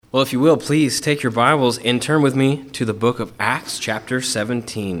Well, if you will, please take your Bibles and turn with me to the book of Acts, chapter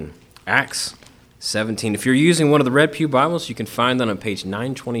 17. Acts 17. If you're using one of the Red Pew Bibles, you can find that on page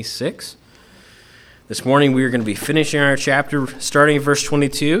 926. This morning we are going to be finishing our chapter, starting at verse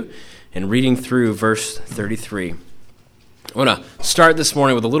 22 and reading through verse 33. I want to start this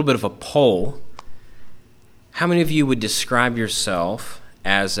morning with a little bit of a poll. How many of you would describe yourself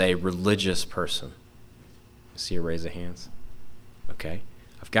as a religious person? See a raise of hands. Okay.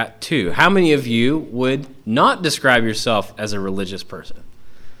 I've got two. How many of you would not describe yourself as a religious person?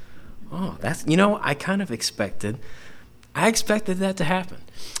 Oh, I kind of expected that to happen.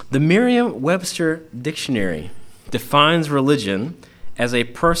 The Merriam-Webster Dictionary defines religion as a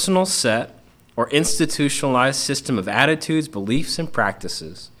personal set or institutionalized system of attitudes, beliefs, and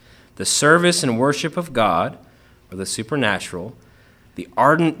practices, the service and worship of God, or the supernatural, the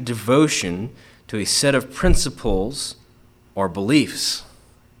ardent devotion to a set of principles or beliefs.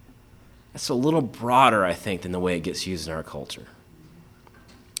 That's a little broader, I think, than the way it gets used in our culture.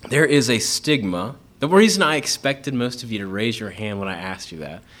 There is a stigma. The reason I expected most of you to raise your hand when I asked you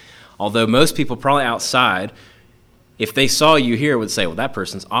that, although most people probably outside, if they saw you here, would say, well, that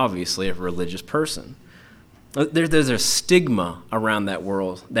person's obviously a religious person. There's a stigma around that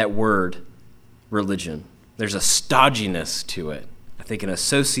word, religion. There's a stodginess to it. I think an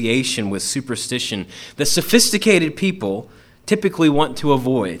association with superstition that sophisticated people typically want to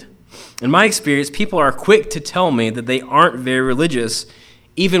avoid. In my experience, people are quick to tell me that they aren't very religious,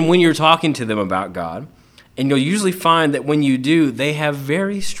 even when you're talking to them about God. And you'll usually find that when you do, they have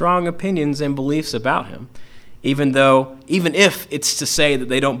very strong opinions and beliefs about him, even if it's to say that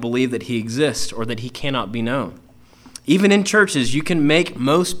they don't believe that he exists or that he cannot be known. Even in churches, you can make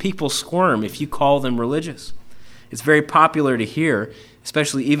most people squirm if you call them religious. It's very popular to hear,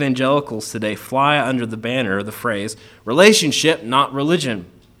 especially evangelicals today, fly under the banner of the phrase, relationship, not religion.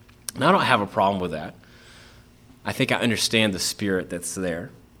 And I don't have a problem with that. I think I understand the spirit that's there.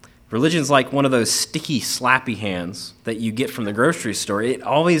 Religion's like one of those sticky, slappy hands that you get from the grocery store. It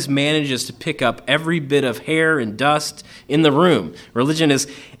always manages to pick up every bit of hair and dust in the room. Religion is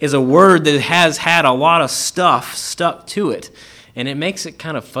a word that has had a lot of stuff stuck to it, and it makes it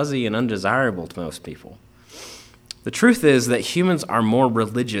kind of fuzzy and undesirable to most people. The truth is that humans are more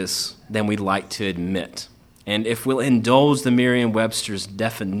religious than we'd like to admit. And if we'll indulge the Merriam-Webster's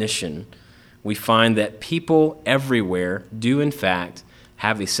definition, we find that people everywhere do, in fact,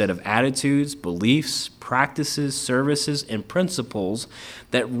 have a set of attitudes, beliefs, practices, services, and principles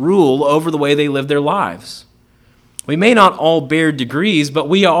that rule over the way they live their lives. We may not all bear degrees, but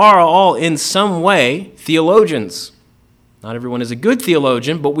we are all in some way theologians. Not everyone is a good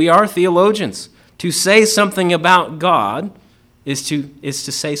theologian, but we are theologians. To say something about God is to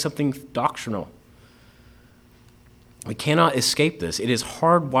say something doctrinal. We cannot escape this. It is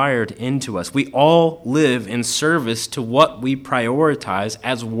hardwired into us. We all live in service to what we prioritize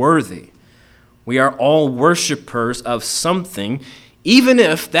as worthy. We are all worshipers of something, even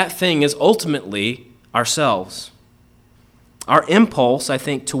if that thing is ultimately ourselves. Our impulse, I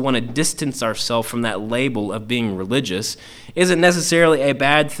think, to want to distance ourselves from that label of being religious isn't necessarily a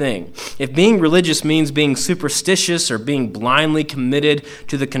bad thing. If being religious means being superstitious or being blindly committed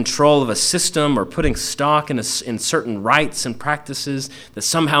to the control of a system or putting stock in certain rites and practices that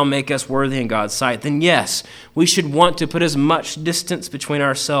somehow make us worthy in God's sight, then yes, we should want to put as much distance between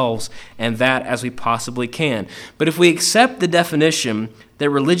ourselves and that as we possibly can. But if we accept the definition that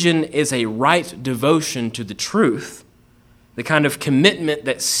religion is a right devotion to the truth, the kind of commitment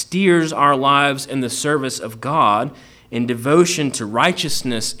that steers our lives in the service of God in devotion to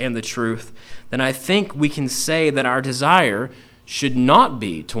righteousness and the truth, then I think we can say that our desire should not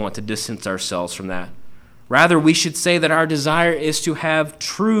be to want to distance ourselves from that. Rather, we should say that our desire is to have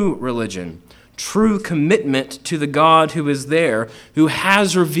true religion, true commitment to the God who is there, who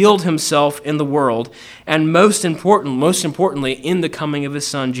has revealed himself in the world, and most importantly, in the coming of his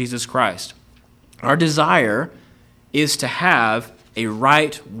Son, Jesus Christ. Our desire is to have a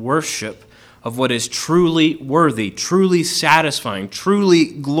right worship of what is truly worthy, truly satisfying, truly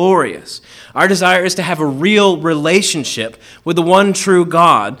glorious. Our desire is to have a real relationship with the one true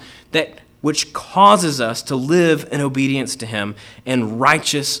God which causes us to live in obedience to him and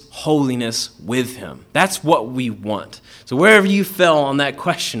righteous holiness with him. That's what we want. So wherever you fell on that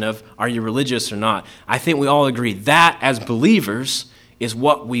question of are you religious or not, I think we all agree that as believers is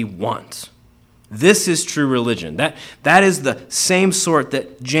what we want. This is true religion. That is the same sort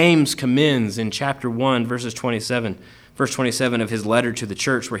that James commends in chapter 1, verse 27 of his letter to the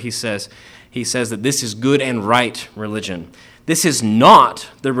church, where he says that this is good and right religion. This is not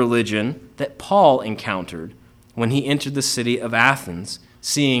the religion that Paul encountered when he entered the city of Athens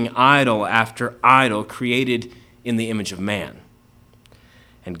seeing idol after idol created in the image of man.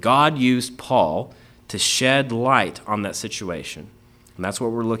 And God used Paul to shed light on that situation. And that's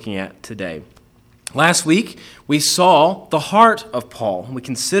what we're looking at today. Last week, we saw the heart of Paul. We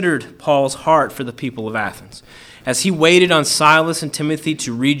considered Paul's heart for the people of Athens. As he waited on Silas and Timothy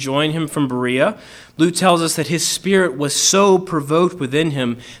to rejoin him from Berea, Luke tells us that his spirit was so provoked within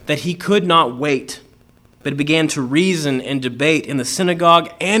him that he could not wait, but began to reason and debate in the synagogue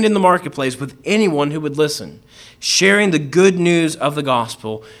and in the marketplace with anyone who would listen, sharing the good news of the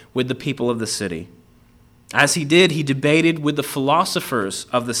gospel with the people of the city. As he did, he debated with the philosophers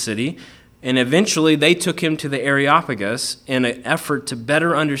of the city, and eventually they took him to the Areopagus in an effort to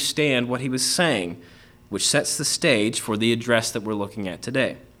better understand what he was saying, which sets the stage for the address that we're looking at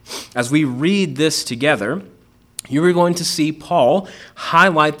today. As we read this together, you are going to see Paul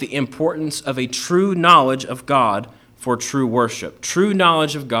highlight the importance of a true knowledge of God for true worship. True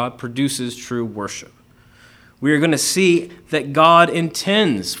knowledge of God produces true worship. We are going to see that God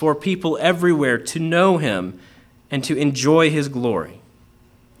intends for people everywhere to know him and to enjoy his glory.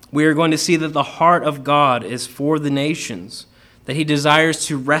 We are going to see that the heart of God is for the nations, that he desires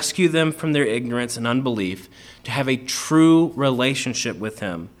to rescue them from their ignorance and unbelief, to have a true relationship with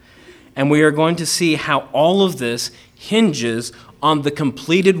him. And we are going to see how all of this hinges on the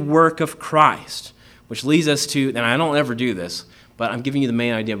completed work of Christ, which leads us to, and I don't ever do this, but I'm giving you the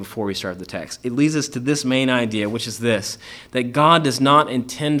main idea before we start the text. It leads us to this main idea, which is this, that God does not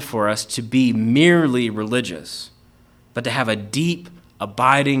intend for us to be merely religious, but to have a deep,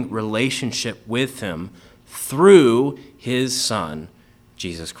 abiding relationship with him through his Son,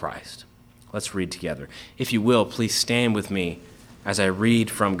 Jesus Christ. Let's read together. If you will, please stand with me as I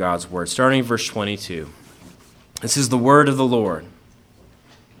read from God's word, starting verse 22. This is the word of the Lord.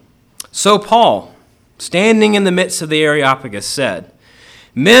 So Paul, standing in the midst of the Areopagus, said,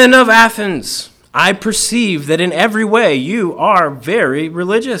 "Men of Athens, I perceive that in every way you are very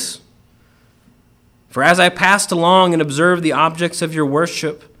religious. For as I passed along and observed the objects of your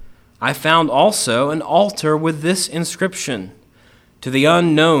worship, I found also an altar with this inscription, to the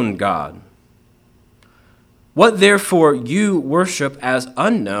unknown God. What therefore you worship as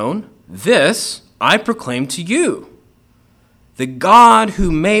unknown, this I proclaim to you. The God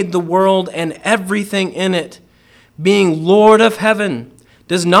who made the world and everything in it, being Lord of heaven,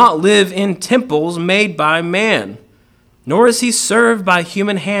 does not live in temples made by man, nor is he served by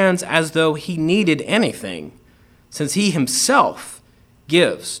human hands as though he needed anything, since he himself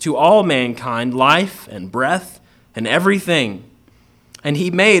gives to all mankind life and breath and everything. And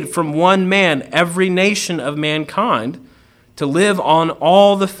he made from one man every nation of mankind to live on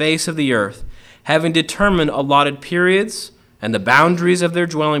all the face of the earth, having determined allotted periods and the boundaries of their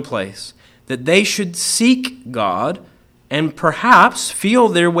dwelling place, that they should seek God and perhaps feel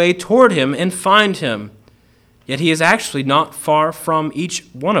their way toward him and find him. Yet he is actually not far from each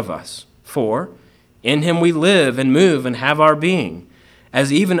one of us. For in him we live and move and have our being,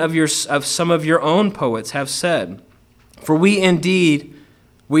 as even of some of your own poets have said. For we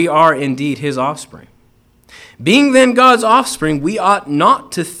are indeed his offspring. Being then God's offspring, we ought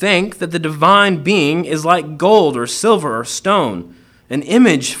not to think that the divine being is like gold or silver or stone, an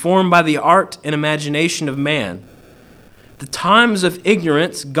image formed by the art and imagination of man. The times of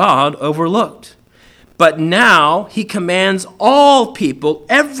ignorance God overlooked. But now he commands all people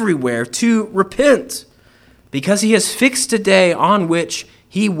everywhere to repent, because he has fixed a day on which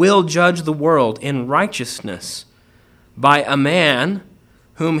he will judge the world in righteousness by a man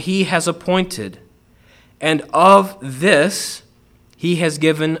whom he has appointed. And of this he has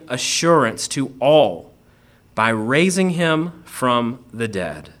given assurance to all by raising him from the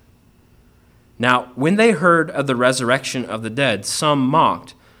dead. Now, when they heard of the resurrection of the dead, some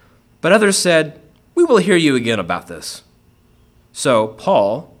mocked, but others said, "We will hear you again about this." So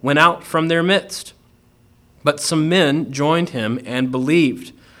Paul went out from their midst. But some men joined him and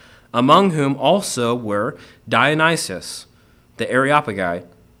believed, among whom also were Dionysius, the Areopagite,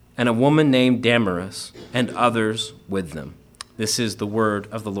 and a woman named Damaris, and others with them. This is the word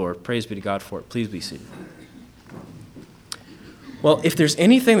of the Lord. Praise be to God for it. Please be seated. Well, if there's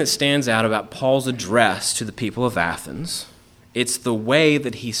anything that stands out about Paul's address to the people of Athens, it's the way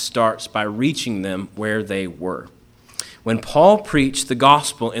that he starts by reaching them where they were. When Paul preached the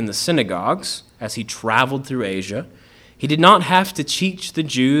gospel in the synagogues, as he traveled through Asia, he did not have to teach the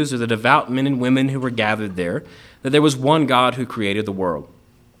Jews or the devout men and women who were gathered there that there was one God who created the world.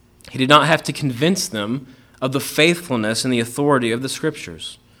 He did not have to convince them of the faithfulness and the authority of the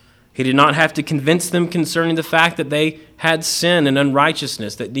Scriptures. He did not have to convince them concerning the fact that they had sin and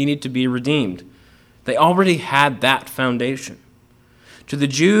unrighteousness that needed to be redeemed. They already had that foundation. To the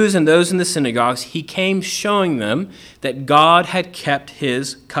Jews and those in the synagogues, he came showing them that God had kept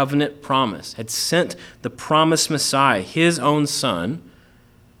his covenant promise, had sent the promised Messiah, his own Son,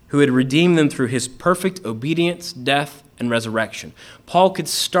 who had redeemed them through his perfect obedience, death, and resurrection. Paul could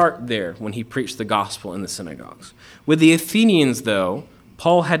start there when he preached the gospel in the synagogues. With the Athenians, though,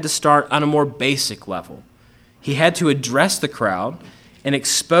 Paul had to start on a more basic level. He had to address the crowd and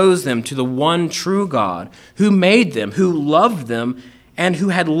expose them to the one true God who made them, who loved them, and who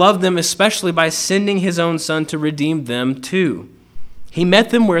had loved them especially by sending his own Son to redeem them too. He met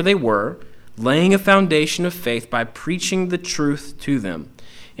them where they were, laying a foundation of faith by preaching the truth to them.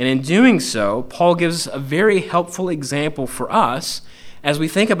 And in doing so, Paul gives a very helpful example for us as we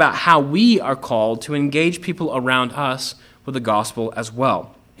think about how we are called to engage people around us with the gospel as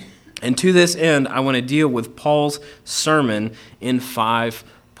well. And to this end, I want to deal with Paul's sermon in 5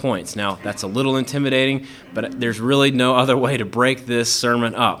 points. Now, that's a little intimidating, but there's really no other way to break this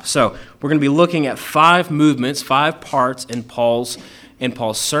sermon up. So we're going to be looking at 5 movements, 5 parts in Paul's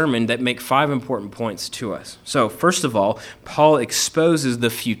sermon that make 5 important points to us. So first of all, Paul exposes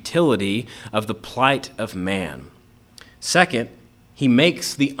the futility of the plight of man. Second, he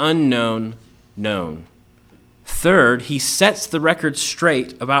makes the unknown known. Third, he sets the record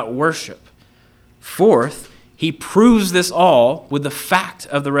straight about worship. Fourth, he proves this all with the fact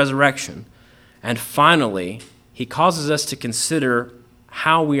of the resurrection. And finally, he causes us to consider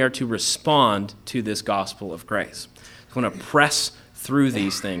how we are to respond to this gospel of grace. I want to press through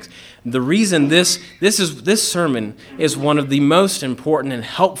these things. The reason this sermon is one of the most important and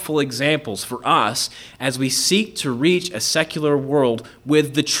helpful examples for us as we seek to reach a secular world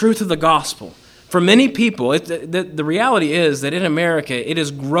with the truth of the gospel. For many people, the reality is that in America, it is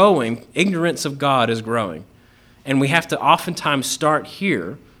growing. Ignorance of God is growing. And we have to oftentimes start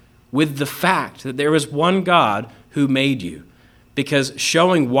here with the fact that there is one God who made you, because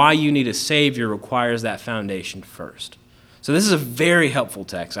showing why you need a Savior requires that foundation first. So this is a very helpful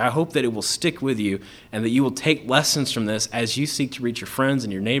text. I hope that it will stick with you and that you will take lessons from this as you seek to reach your friends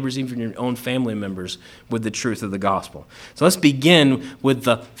and your neighbors, even your own family members, with the truth of the gospel. So let's begin with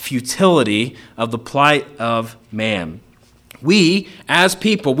the futility of the plight of man. We, as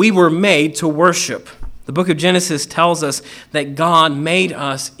people, we were made to worship. The book of Genesis tells us that God made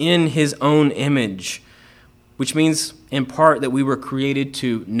us in his own image, which means in part that we were created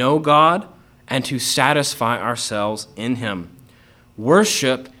to know God and to satisfy ourselves in him.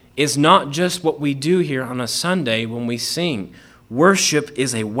 Worship is not just what we do here on a Sunday when we sing. Worship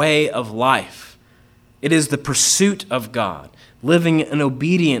is a way of life. It is the pursuit of God, living in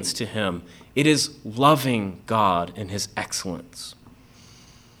obedience to him. It is loving God in his excellence.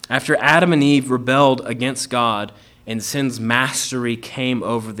 After Adam and Eve rebelled against God and sin's mastery came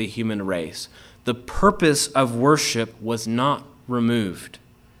over the human race, the purpose of worship was not removed.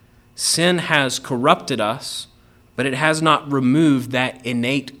 Sin has corrupted us, but it has not removed that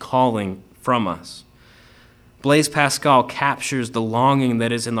innate calling from us. Blaise Pascal captures the longing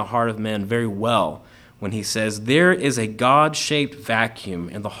that is in the heart of men very well when he says, "There is a God-shaped vacuum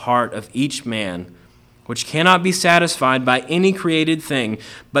in the heart of each man which cannot be satisfied by any created thing,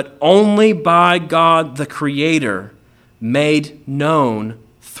 but only by God the Creator, made known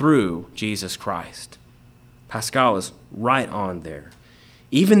through Jesus Christ." Pascal is right on there.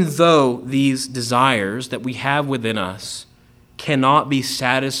 Even though these desires that we have within us cannot be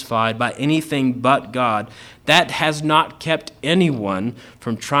satisfied by anything but God, that has not kept anyone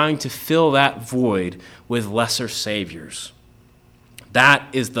from trying to fill that void with lesser saviors. That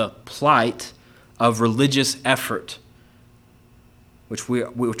is the plight of religious effort, which we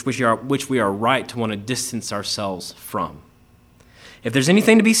are right to want to distance ourselves from. If there's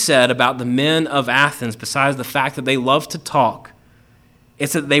anything to be said about the men of Athens besides the fact that they love to talk,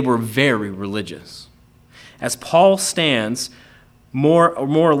 it's that they were very religious. As Paul stands more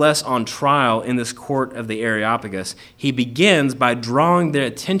or less on trial in this court of the Areopagus, he begins by drawing the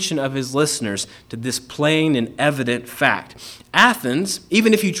attention of his listeners to this plain and evident fact. Athens,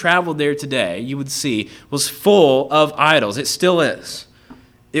 even if you traveled there today, you would see, was full of idols. It still is.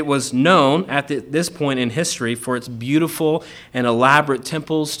 It was known at this point in history for its beautiful and elaborate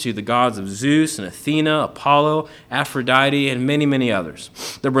temples to the gods of Zeus and Athena, Apollo, Aphrodite, and many, many others.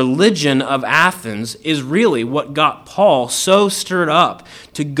 The religion of Athens is really what got Paul so stirred up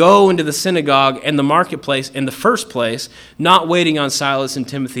to go into the synagogue and the marketplace in the first place, not waiting on Silas and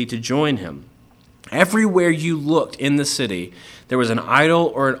Timothy to join him. Everywhere you looked in the city, there was an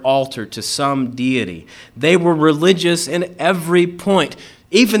idol or an altar to some deity. They were religious in every point.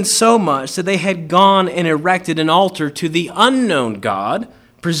 Even so much that they had gone and erected an altar to the unknown God,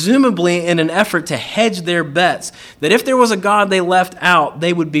 presumably in an effort to hedge their bets, that if there was a God they left out,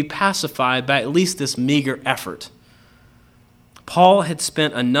 they would be pacified by at least this meager effort. Paul had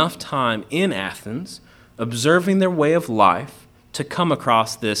spent enough time in Athens observing their way of life to come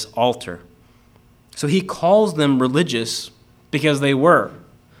across this altar. So he calls them religious because they were.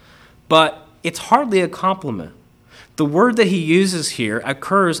 But it's hardly a compliment. The word that he uses here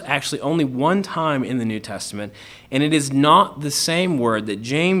occurs actually only one time in the New Testament, and it is not the same word that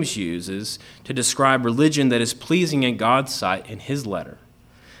James uses to describe religion that is pleasing in God's sight in his letter.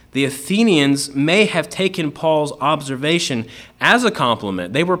 The Athenians may have taken Paul's observation as a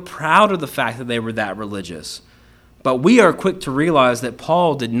compliment. They were proud of the fact that they were that religious. But we are quick to realize that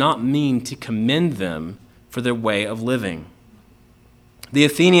Paul did not mean to commend them for their way of living. The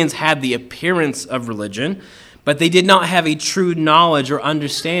Athenians had the appearance of religion, but they did not have a true knowledge or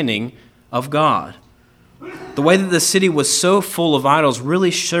understanding of God. The way that the city was so full of idols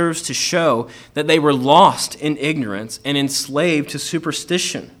really serves to show that they were lost in ignorance and enslaved to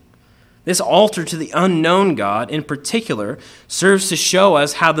superstition. This altar to the unknown God, in particular, serves to show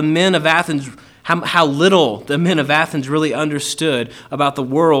us how the men of Athens, how little the men of Athens really understood about the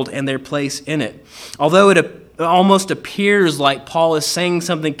world and their place in it. Although it almost appears like Paul is saying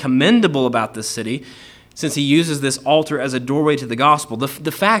something commendable about this city, since he uses this altar as a doorway to the gospel, the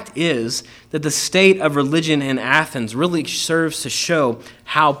fact is that the state of religion in Athens really serves to show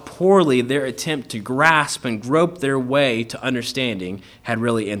how poorly their attempt to grasp and grope their way to understanding had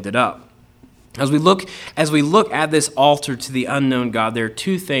really ended up. As we look at this altar to the unknown God, there are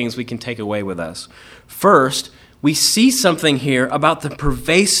two things we can take away with us. First, we see something here about the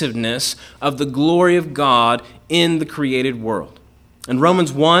pervasiveness of the glory of God in the created world. In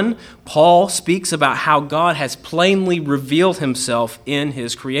Romans 1, Paul speaks about how God has plainly revealed himself in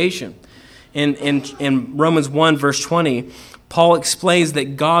his creation. In Romans 1, verse 20, Paul explains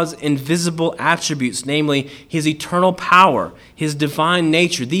that God's invisible attributes, namely his eternal power, his divine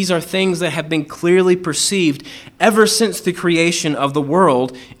nature, these are things that have been clearly perceived ever since the creation of the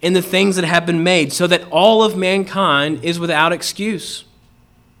world in the things that have been made, so that all of mankind is without excuse.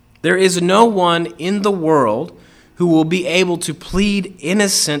 There is no one in the world who will be able to plead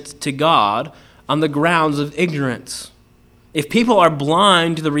innocent to God on the grounds of ignorance. If people are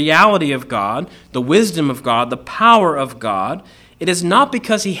blind to the reality of God, the wisdom of God, the power of God, it is not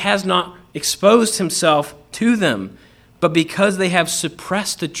because he has not exposed himself to them, but because they have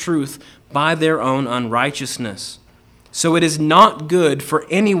suppressed the truth by their own unrighteousness. So it is not good for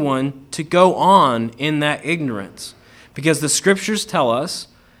anyone to go on in that ignorance, because the scriptures tell us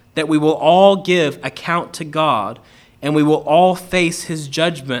that we will all give account to God, and we will all face his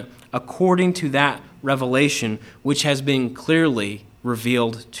judgment according to that revelation which has been clearly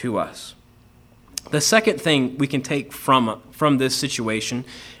revealed to us. The second thing we can take from this situation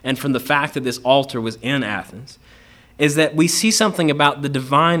and from the fact that this altar was in Athens is that we see something about the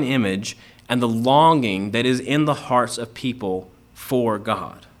divine image and the longing that is in the hearts of people for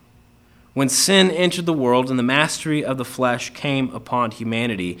God. When sin entered the world and the mastery of the flesh came upon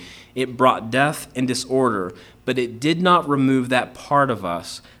humanity, it brought death and disorder, but it did not remove that part of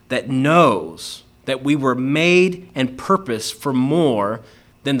us that knows that we were made and purposed for more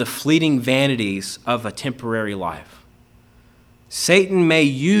than the fleeting vanities of a temporary life. Satan may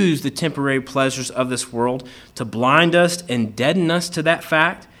use the temporary pleasures of this world to blind us and deaden us to that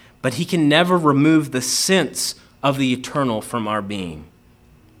fact, but he can never remove the sense of the eternal from our being.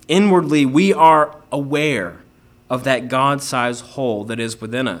 Inwardly, we are aware of that God-sized hole that is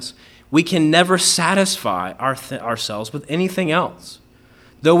within us. We can never satisfy ourselves with anything else.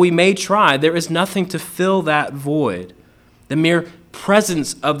 Though we may try, there is nothing to fill that void. The mere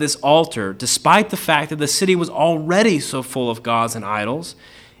presence of this altar, despite the fact that the city was already so full of gods and idols,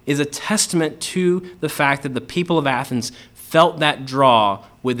 is a testament to the fact that the people of Athens felt that draw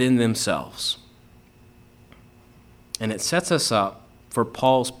within themselves. And it sets us up for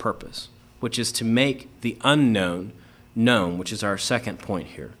Paul's purpose, which is to make the unknown known, which is our second point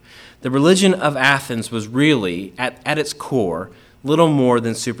here. The religion of Athens was really, at its core, little more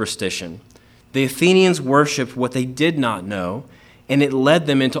than superstition. The Athenians worshipped what they did not know, and it led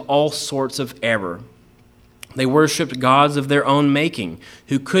them into all sorts of error. They worshipped gods of their own making,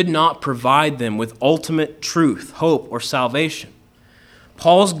 who could not provide them with ultimate truth, hope, or salvation.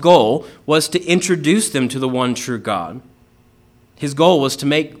 Paul's goal was to introduce them to the one true God. His goal was to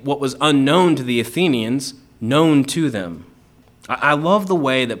make what was unknown to the Athenians known to them. I love the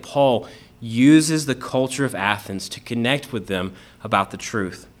way that Paul uses the culture of Athens to connect with them about the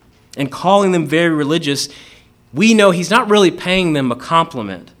truth. And calling them very religious, we know he's not really paying them a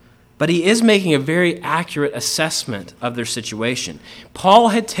compliment, but he is making a very accurate assessment of their situation. Paul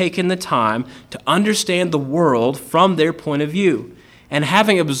had taken the time to understand the world from their point of view. And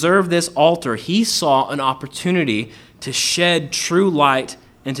having observed this altar, he saw an opportunity to shed true light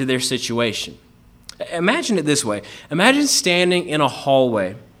into their situation. Imagine it this way. Imagine standing in a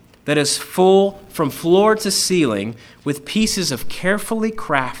hallway that is full from floor to ceiling with pieces of carefully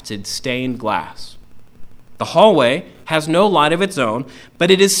crafted stained glass. The hallway has no light of its own, but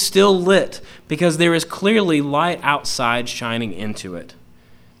it is still lit because there is clearly light outside shining into it.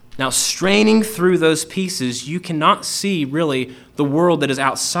 Now, straining through those pieces, you cannot see really the world that is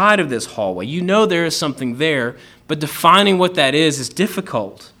outside of this hallway. You know there is something there, but defining what that is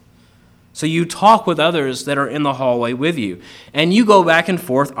difficult. So you talk with others that are in the hallway with you, and you go back and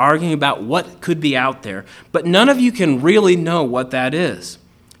forth arguing about what could be out there, but none of you can really know what that is.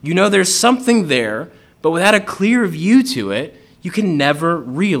 You know there's something there, but without a clear view to it, you can never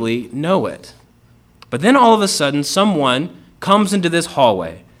really know it. But then all of a sudden, someone comes into this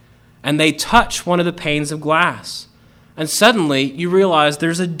hallway, and they touch one of the panes of glass. And suddenly, you realize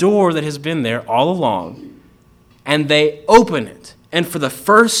there's a door that has been there all along, and they open it. And for the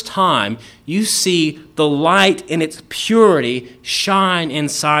first time, you see the light in its purity shine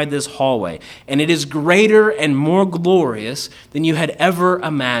inside this hallway. And it is greater and more glorious than you had ever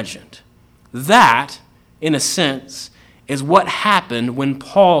imagined. That, in a sense, is what happened when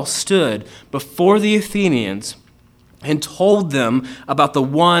Paul stood before the Athenians and told them about the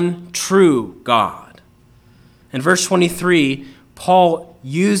one true God. In verse 23, Paul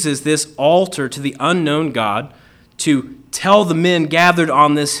uses this altar to the unknown God to tell the men gathered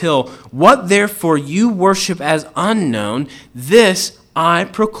on this hill, "What therefore you worship as unknown, this I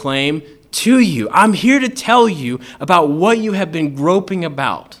proclaim to you." I'm here to tell you about what you have been groping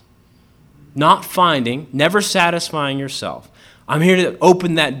about, not finding, never satisfying yourself. I'm here to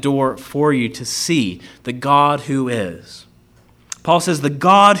open that door for you to see the God who is. Paul says, the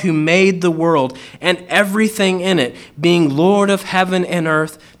God who made the world and everything in it, being Lord of heaven and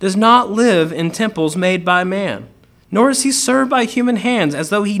earth, does not live in temples made by man, nor is he served by human hands as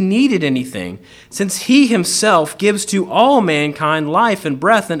though he needed anything, since he himself gives to all mankind life and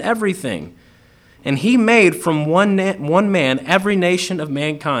breath and everything. And he made from one man every nation of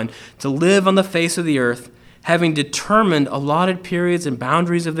mankind to live on the face of the earth, having determined allotted periods and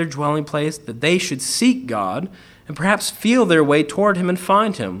boundaries of their dwelling place, that they should seek God and perhaps feel their way toward him and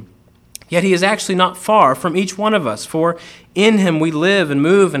find him. Yet he is actually not far from each one of us, for in him we live and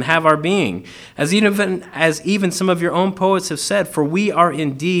move and have our being. As even some of your own poets have said, for we are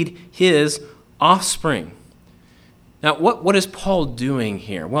indeed his offspring. Now, what is Paul doing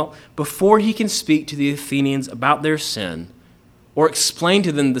here? Well, before he can speak to the Athenians about their sin, or explain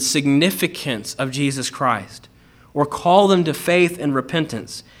to them the significance of Jesus Christ, or call them to faith and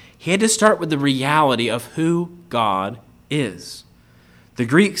repentance, he had to start with the reality of who God is. The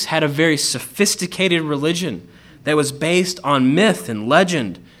Greeks had a very sophisticated religion that was based on myth and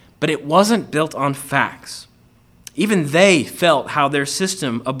legend, but it wasn't built on facts. Even they felt how their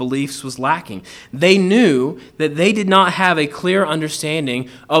system of beliefs was lacking. They knew that they did not have a clear understanding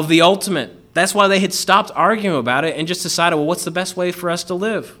of the ultimate. That's why they had stopped arguing about it and just decided, well, what's the best way for us to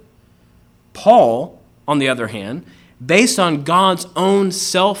live? Paul, on the other hand, based on God's own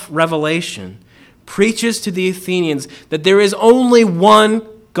self-revelation, preaches to the Athenians that there is only one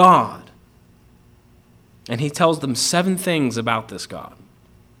God. And he tells them 7 things about this God.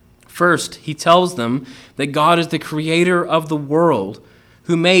 First, he tells them that God is the creator of the world,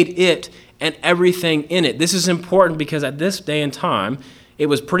 who made it and everything in it. This is important because at this day and time, it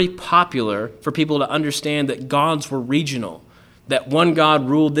was pretty popular for people to understand that gods were regional, that one God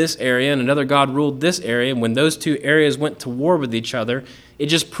ruled this area and another God ruled this area, and when those two areas went to war with each other, it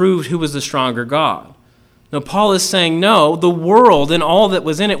just proved who was the stronger God. Now, Paul is saying, no, the world and all that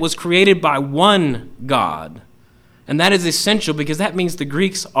was in it was created by one God. And that is essential because that means the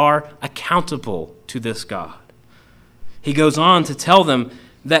Greeks are accountable to this God. He goes on to tell them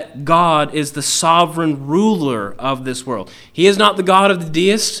that God is the sovereign ruler of this world. He is not the God of the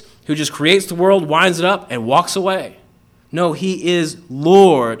deists who just creates the world, winds it up, and walks away. No, he is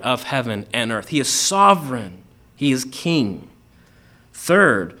Lord of heaven and earth. He is sovereign. He is king.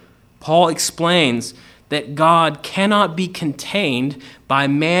 Third, Paul explains that God cannot be contained by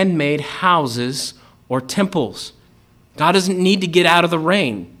man-made houses or temples. God doesn't need to get out of the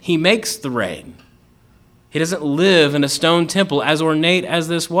rain. He makes the rain. He doesn't live in a stone temple as ornate as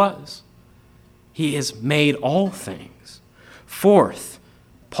this was. He has made all things. Fourth,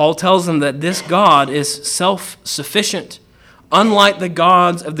 Paul tells them that this God is self-sufficient. Unlike the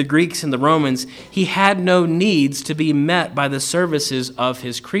gods of the Greeks and the Romans, he had no needs to be met by the services of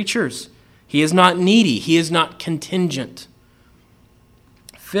his creatures. He is not needy. He is not contingent.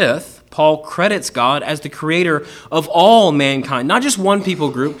 Fifth, Paul credits God as the creator of all mankind, not just one people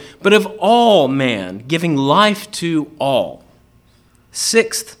group, but of all man, giving life to all.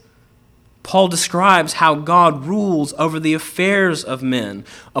 Sixth, Paul describes how God rules over the affairs of men,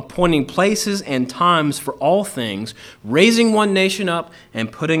 appointing places and times for all things, raising one nation up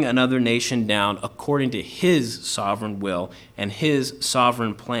and putting another nation down according to his sovereign will and his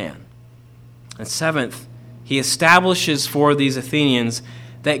sovereign plan. And seventh, he establishes for these Athenians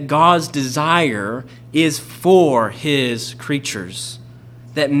that God's desire is for his creatures,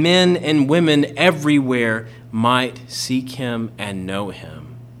 that men and women everywhere might seek him and know him.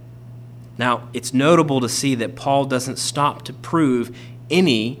 Now, it's notable to see that Paul doesn't stop to prove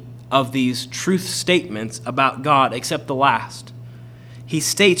any of these truth statements about God except the last. He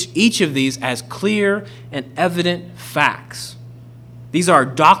states each of these as clear and evident facts. These are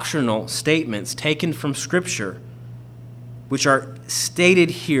doctrinal statements taken from Scripture, which are stated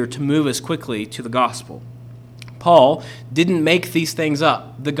here to move us quickly to the gospel. Paul didn't make these things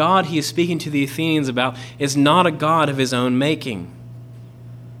up. The God he is speaking to the Athenians about is not a God of his own making.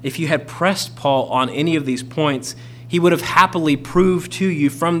 If you had pressed Paul on any of these points, he would have happily proved to you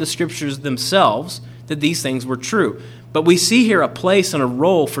from the Scriptures themselves that these things were true. But we see here a place and a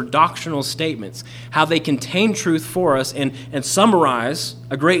role for doctrinal statements, how they contain truth for us and summarize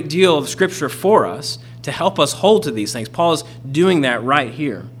a great deal of Scripture for us to help us hold to these things. Paul is doing that right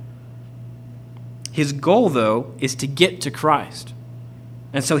here. His goal, though, is to get to Christ.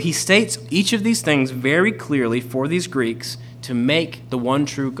 And so he states each of these things very clearly for these Greeks to make the one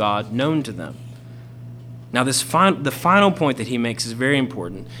true God known to them. Now, the final point that he makes is very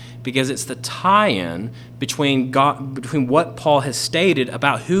important because it's the tie-in between what Paul has stated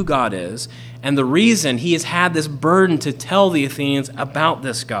about who God is and the reason he has had this burden to tell the Athenians about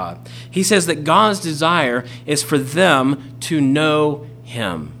this God. He says that God's desire is for them to know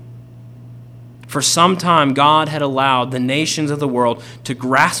him. For some time, God had allowed the nations of the world to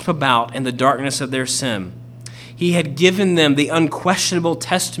grasp about in the darkness of their sin. He had given them the unquestionable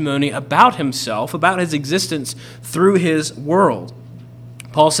testimony about himself, about his existence through his world.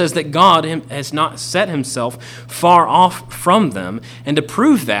 Paul says that God has not set himself far off from them, and to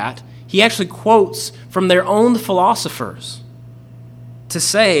prove that, he actually quotes from their own philosophers to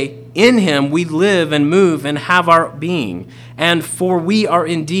say, in him we live and move and have our being, and for we are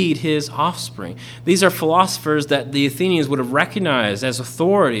indeed his offspring. These are philosophers that the Athenians would have recognized as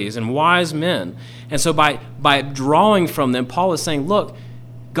authorities and wise men. And so by drawing from them, Paul is saying, look,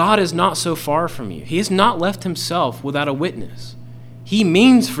 God is not so far from you. He has not left himself without a witness. He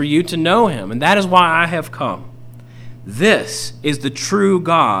means for you to know him, and that is why I have come. This is the true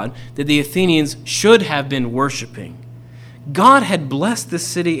God that the Athenians should have been worshiping. God had blessed this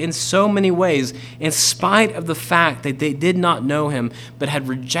city in so many ways, in spite of the fact that they did not know him, but had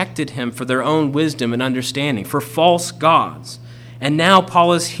rejected him for their own wisdom and understanding, for false gods. And now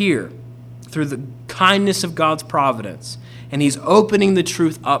Paul is here through the kindness of God's providence, and he's opening the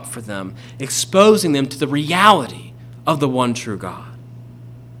truth up for them, exposing them to the reality of the one true God.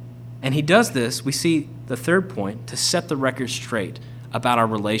 And he does this, we see the third point, to set the record straight about our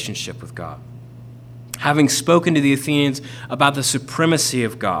relationship with God. Having spoken to the Athenians about the supremacy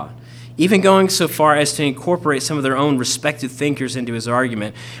of God, even going so far as to incorporate some of their own respected thinkers into his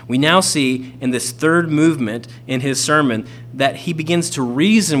argument, we now see in this third movement in his sermon that he begins to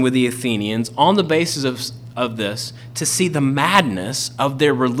reason with the Athenians on the basis of this to see the madness of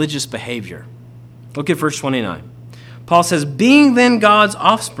their religious behavior. Look at verse 29. Paul says, being then God's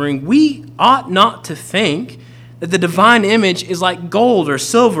offspring, we ought not to think that the divine image is like gold or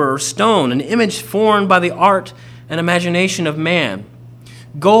silver or stone, an image formed by the art and imagination of man.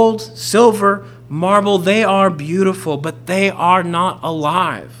 Gold, silver, marble, they are beautiful, but they are not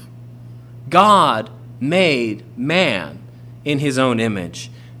alive. God made man in his own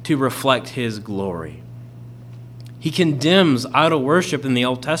image to reflect his glory. He condemns idol worship in the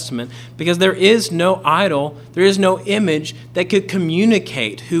Old Testament because there is no idol, there is no image that could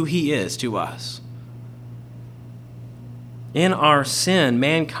communicate who he is to us. In our sin,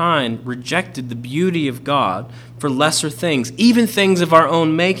 mankind rejected the beauty of God for lesser things, even things of our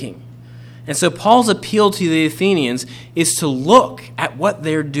own making. And so Paul's appeal to the Athenians is to look at what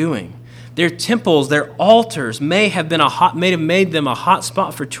they're doing. Their temples, their altars may have made them a hot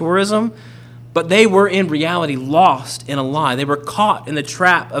spot for tourism, but they were in reality lost in a lie. They were caught in the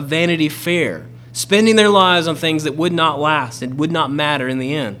trap of Vanity Fair, spending their lives on things that would not last and would not matter in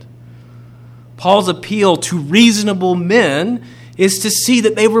the end. Paul's appeal to reasonable men is to see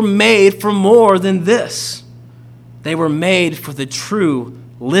that they were made for more than this. They were made for the true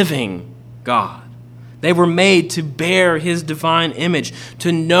living God. They were made to bear his divine image,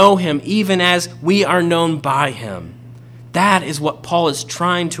 to know him even as we are known by him. That is what Paul is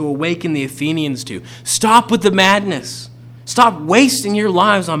trying to awaken the Athenians to. Stop with the madness. Stop wasting your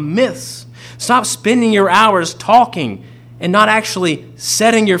lives on myths. Stop spending your hours talking and not actually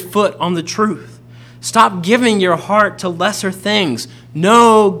setting your foot on the truth. Stop giving your heart to lesser things.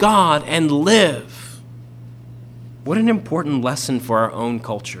 Know God and live. What an important lesson for our own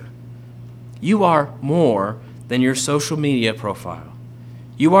culture. You are more than your social media profile.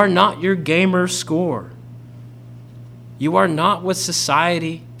 You are not your gamer score. You are not what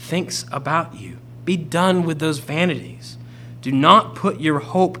society thinks about you. Be done with those vanities. Do not put your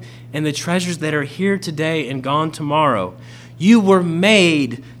hope in the treasures that are here today and gone tomorrow. You were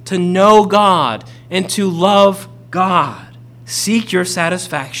made to know God and to love God. Seek your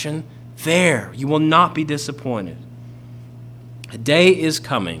satisfaction there. You will not be disappointed. A day is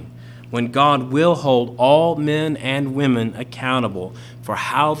coming when God will hold all men and women accountable for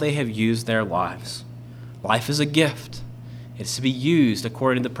how they have used their lives. Life is a gift. It's to be used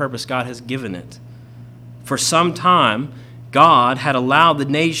according to the purpose God has given it. For some time, God had allowed the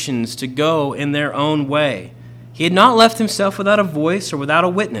nations to go in their own way. He had not left himself without a voice or without a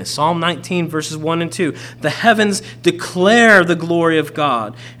witness. Psalm 19, verses 1 and 2. The heavens declare the glory of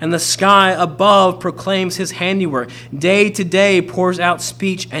God, and the sky above proclaims his handiwork. Day to day pours out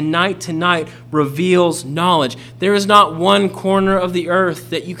speech, and night to night reveals knowledge. There is not one corner of the earth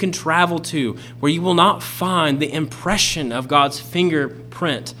that you can travel to where you will not find the impression of God's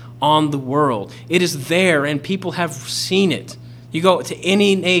fingerprint on the world. It is there, and people have seen it. You go to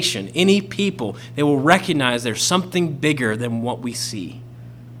any nation, any people, they will recognize there's something bigger than what we see.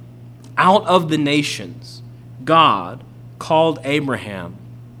 Out of the nations, God called Abraham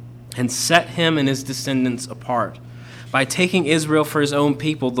and set him and his descendants apart. By taking Israel for his own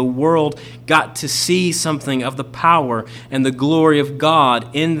people, the world got to see something of the power and the glory of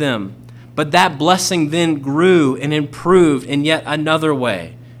God in them. But that blessing then grew and improved in yet another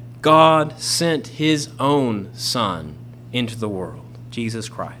way. God sent his own Son into the world, Jesus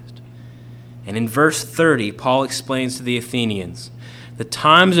Christ. And in verse 30, Paul explains to the Athenians, the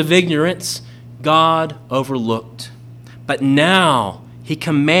times of ignorance God overlooked, but now he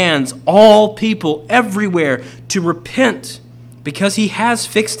commands all people everywhere to repent, because he has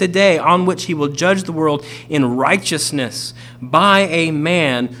fixed a day on which he will judge the world in righteousness by a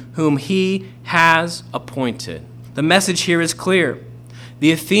man whom he has appointed. The message here is clear.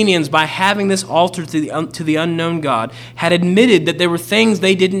 The Athenians, by having this altar to the unknown God, had admitted that there were things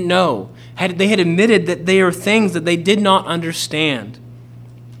they didn't know. They had admitted that there are things that they did not understand.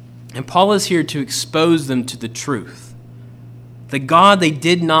 And Paul is here to expose them to the truth. The God they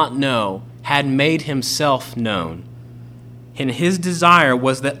did not know had made himself known. And his desire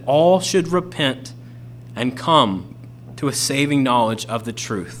was that all should repent and come to a saving knowledge of the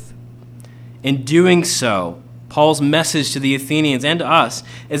truth. In doing so, Paul's message to the Athenians and to us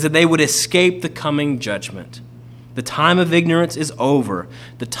is that they would escape the coming judgment. The time of ignorance is over.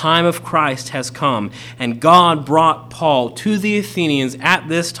 The time of Christ has come. And God brought Paul to the Athenians at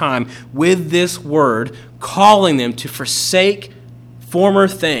this time with this word, calling them to forsake former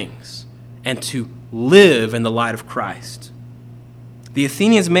things and to live in the light of Christ. The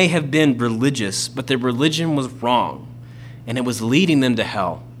Athenians may have been religious, but their religion was wrong, and it was leading them to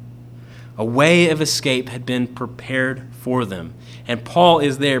hell. A way of escape had been prepared for them. And Paul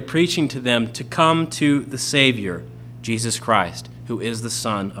is there preaching to them to come to the Savior, Jesus Christ, who is the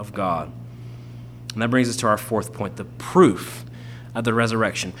Son of God. And that brings us to our fourth point, the proof of the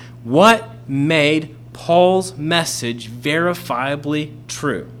resurrection. What made Paul's message verifiably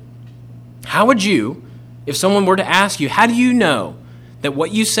true? How would you, if someone were to ask you, how do you know that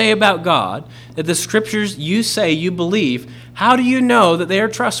what you say about God, that the scriptures you say you believe, how do you know that they are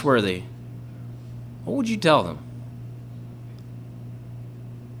trustworthy? What would you tell them?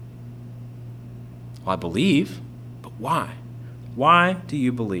 Well, I believe, but why? Why do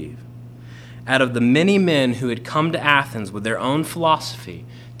you believe? Out of the many men who had come to Athens with their own philosophy,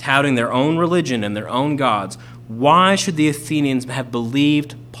 touting their own religion and their own gods, why should the Athenians have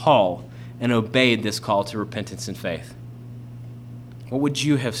believed Paul and obeyed this call to repentance and faith? What would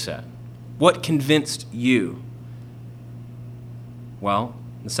you have said? What convinced you? Well,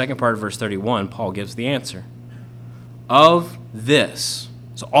 in the second part of verse 31, Paul gives the answer. Of this,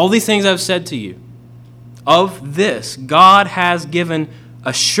 so all these things I've said to you, of this, God has given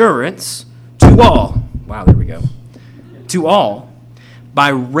assurance to all. Wow, there we go. To all, by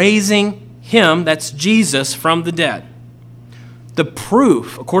raising him, that's Jesus, from the dead. The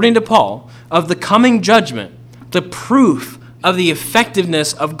proof, according to Paul, of the coming judgment, the proof of the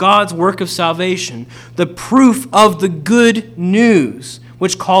effectiveness of God's work of salvation, the proof of the good news,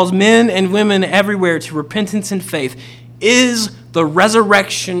 which calls men and women everywhere to repentance and faith, is the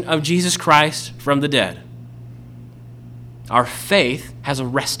resurrection of Jesus Christ from the dead. Our faith has a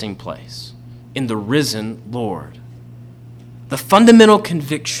resting place in the risen Lord. The fundamental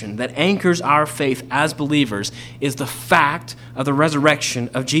conviction that anchors our faith as believers is the fact of the resurrection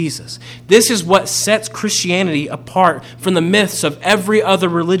of Jesus. This is what sets Christianity apart from the myths of every other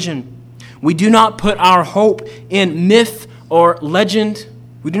religion. We do not put our hope in myth or legend.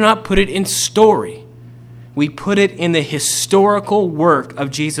 We do not put it in story. We put it in the historical work of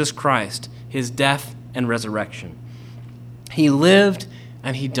Jesus Christ, his death and resurrection. He lived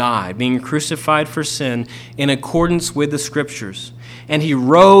and he died, being crucified for sin in accordance with the Scriptures. And he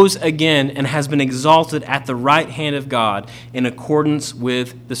rose again and has been exalted at the right hand of God in accordance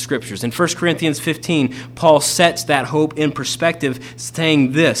with the Scriptures. In 1 Corinthians 15, Paul sets that hope in perspective,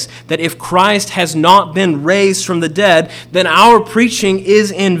 saying this, that if Christ has not been raised from the dead, then our preaching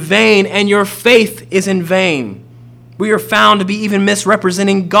is in vain and your faith is in vain. We are found to be even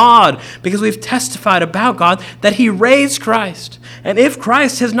misrepresenting God because we've testified about God that he raised Christ. And if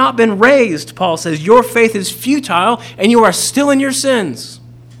Christ has not been raised, Paul says, your faith is futile and you are still in your sins.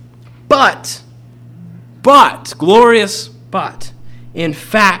 But, glorious but, in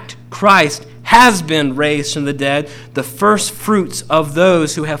fact, Christ has been raised from the dead, the first fruits of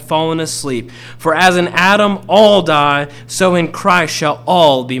those who have fallen asleep. For as in Adam all die, so in Christ shall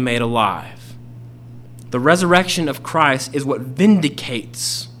all be made alive. The resurrection of Christ is what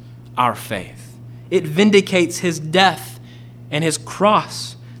vindicates our faith. It vindicates his death and his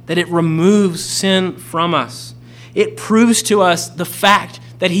cross, that it removes sin from us. It proves to us the fact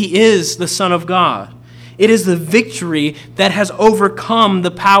that he is the Son of God. It is the victory that has overcome the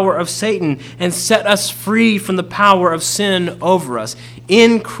power of Satan and set us free from the power of sin over us.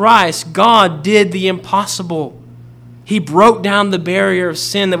 In Christ, God did the impossible. He broke down the barrier of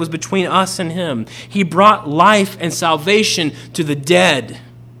sin that was between us and him. He brought life and salvation to the dead.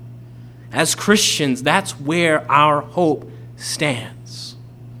 As Christians, that's where our hope stands.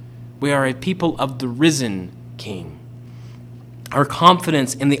 We are a people of the risen King. Our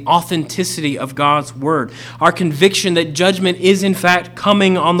confidence in the authenticity of God's word, our conviction that judgment is in fact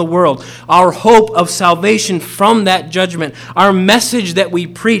coming on the world, our hope of salvation from that judgment, our message that we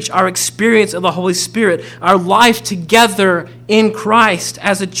preach, our experience of the Holy Spirit, our life together in Christ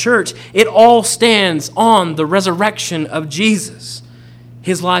as a church, it all stands on the resurrection of Jesus.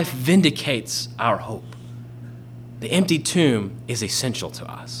 His life vindicates our hope. The empty tomb is essential to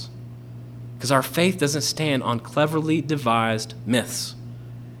us, because our faith doesn't stand on cleverly devised myths.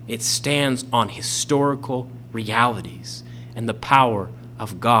 It stands on historical realities and the power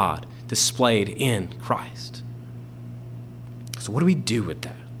of God displayed in Christ. So what do we do with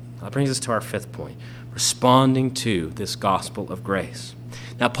that? That brings us to our fifth point, responding to this gospel of grace.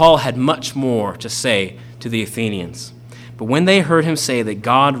 Now, Paul had much more to say to the Athenians. But when they heard him say that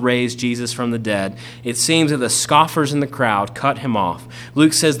God raised Jesus from the dead, it seems that the scoffers in the crowd cut him off.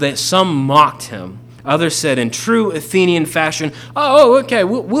 Luke says that some mocked him. Others said in true Athenian fashion, okay,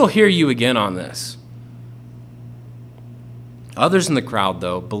 we'll hear you again on this. Others in the crowd,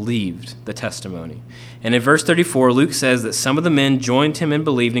 though, believed the testimony. And in verse 34, Luke says that some of the men joined him and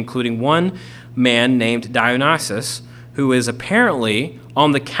believed, including one man named Dionysius, who is apparently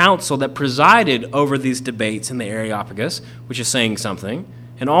on the council that presided over these debates in the Areopagus, which is saying something,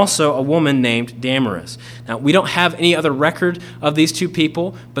 and also a woman named Damaris. Now, we don't have any other record of these two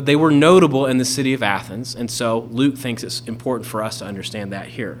people, but they were notable in the city of Athens, and so Luke thinks it's important for us to understand that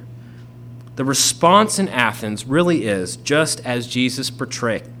here. The response in Athens really is just as Jesus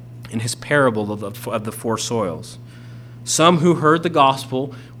portrayed in his parable of the four soils. Some who heard the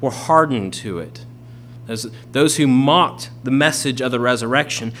gospel were hardened to it. Those who mocked the message of the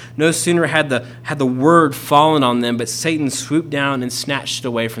resurrection, no sooner had the word fallen on them, but Satan swooped down and snatched it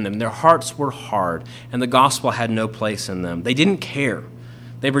away from them. Their hearts were hard, and the gospel had no place in them. They didn't care.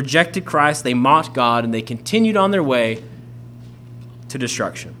 They rejected Christ, they mocked God, and they continued on their way to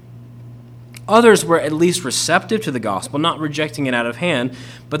destruction. Others were at least receptive to the gospel, not rejecting it out of hand,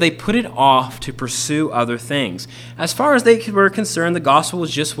 but they put it off to pursue other things. As far as they were concerned, the gospel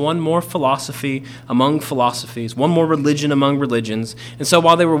was just one more philosophy among philosophies, one more religion among religions. And so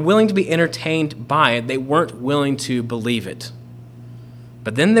while they were willing to be entertained by it, they weren't willing to believe it.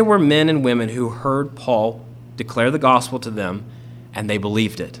 But then there were men and women who heard Paul declare the gospel to them, and they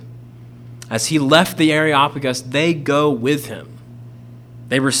believed it. As he left the Areopagus, they go with him.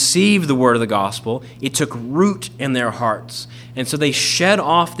 They received the word of the gospel. It took root in their hearts. And so they shed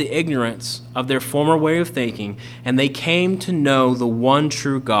off the ignorance of their former way of thinking, and they came to know the one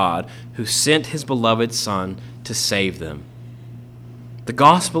true God who sent his beloved Son to save them. The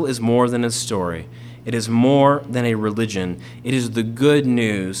gospel is more than a story. It is more than a religion. It is the good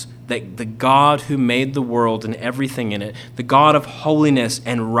news that the God who made the world and everything in it, the God of holiness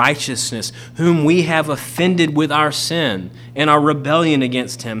and righteousness, whom we have offended with our sin and our rebellion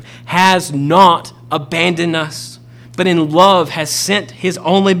against him, has not abandoned us, but in love has sent his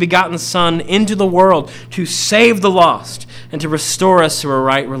only begotten Son into the world to save the lost and to restore us to a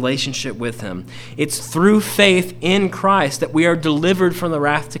right relationship with him. It's through faith in Christ that we are delivered from the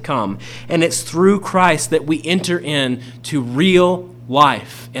wrath to come, and it's through Christ that we enter into real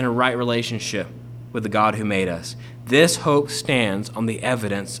life in a right relationship with the God who made us. This hope stands on the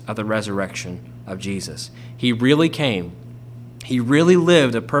evidence of the resurrection of Jesus. He really came. He really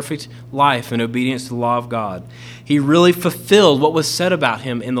lived a perfect life in obedience to the law of God. He really fulfilled what was said about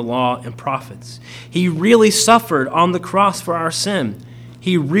him in the law and prophets. He really suffered on the cross for our sin.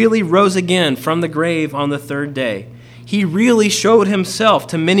 He really rose again from the grave on the third day. He really showed himself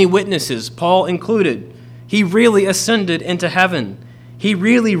to many witnesses, Paul included. He really ascended into heaven. He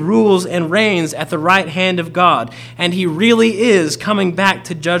really rules and reigns at the right hand of God, and he really is coming back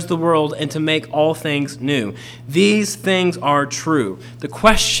to judge the world and to make all things new. These things are true. The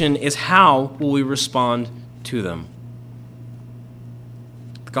question is, how will we respond to them?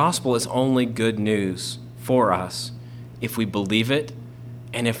 The gospel is only good news for us if we believe it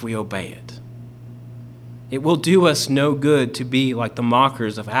and if we obey it. It will do us no good to be like the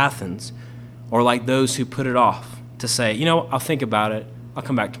mockers of Athens or like those who put it off, to say, I'll think about it. I'll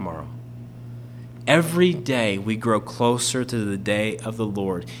come back tomorrow. Every day we grow closer to the day of the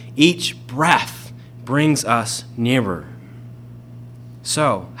Lord. Each breath brings us nearer.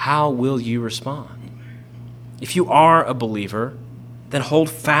 So, how will you respond? If you are a believer, then hold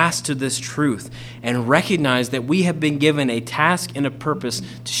fast to this truth and recognize that we have been given a task and a purpose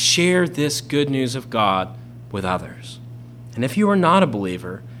to share this good news of God with others. And if you are not a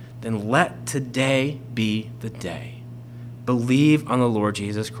believer, then let today be the day. Believe on the Lord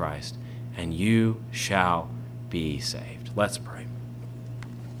Jesus Christ, and you shall be saved. Let's pray.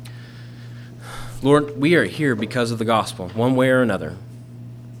 Lord, we are here because of the gospel, one way or another.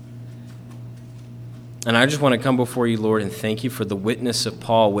 And I just want to come before you, Lord, and thank you for the witness of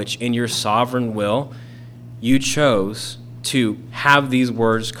Paul, which in your sovereign will, you chose to have these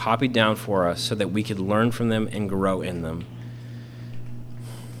words copied down for us so that we could learn from them and grow in them.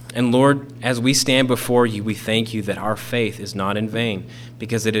 And Lord, as we stand before you, we thank you that our faith is not in vain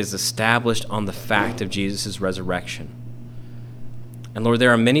because it is established on the fact of Jesus' resurrection. And Lord,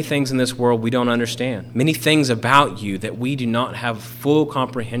 there are many things in this world we don't understand, many things about you that we do not have full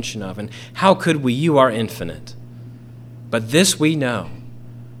comprehension of. And how could we? You are infinite. But this we know,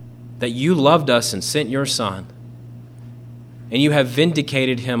 that you loved us and sent your Son, and you have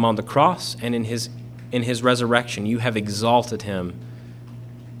vindicated him on the cross and in his resurrection. You have exalted him,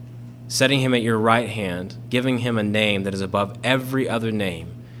 setting him at your right hand, giving him a name that is above every other name,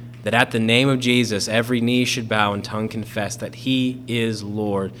 that at the name of Jesus every knee should bow and tongue confess that he is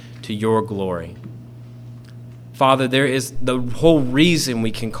Lord, to your glory. Father, there is the whole reason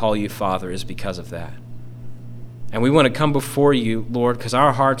we can call you Father is because of that. And we want to come before you, Lord, because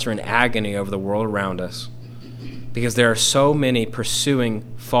our hearts are in agony over the world around us, because there are so many pursuing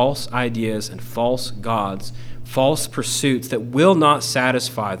false ideas and false gods, false pursuits that will not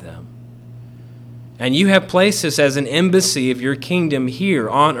satisfy them. And you have placed us as an embassy of your kingdom here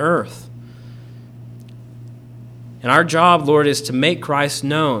on earth. And our job, Lord, is to make Christ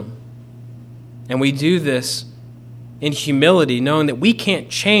known. And we do this in humility, knowing that we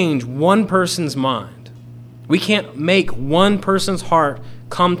can't change one person's mind. We can't make one person's heart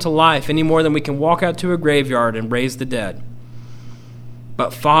come to life any more than we can walk out to a graveyard and raise the dead.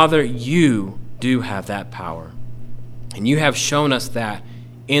 But Father, you do have that power. And you have shown us that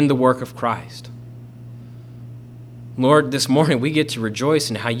in the work of Christ. Lord, this morning we get to rejoice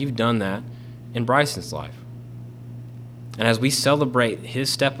in how you've done that in Bryson's life. And as we celebrate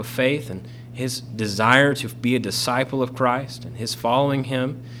his step of faith and his desire to be a disciple of Christ and his following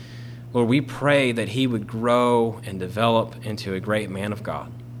him, Lord, we pray that he would grow and develop into a great man of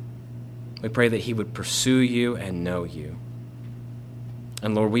God. We pray that he would pursue you and know you.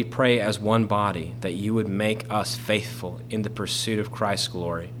 And Lord, we pray as one body that you would make us faithful in the pursuit of Christ's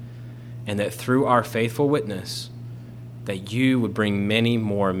glory, and that through our faithful witness, that you would bring many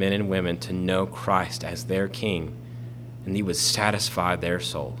more men and women to know Christ as their King, and you would satisfy their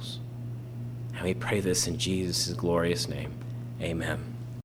souls. And we pray this in Jesus' glorious name. Amen.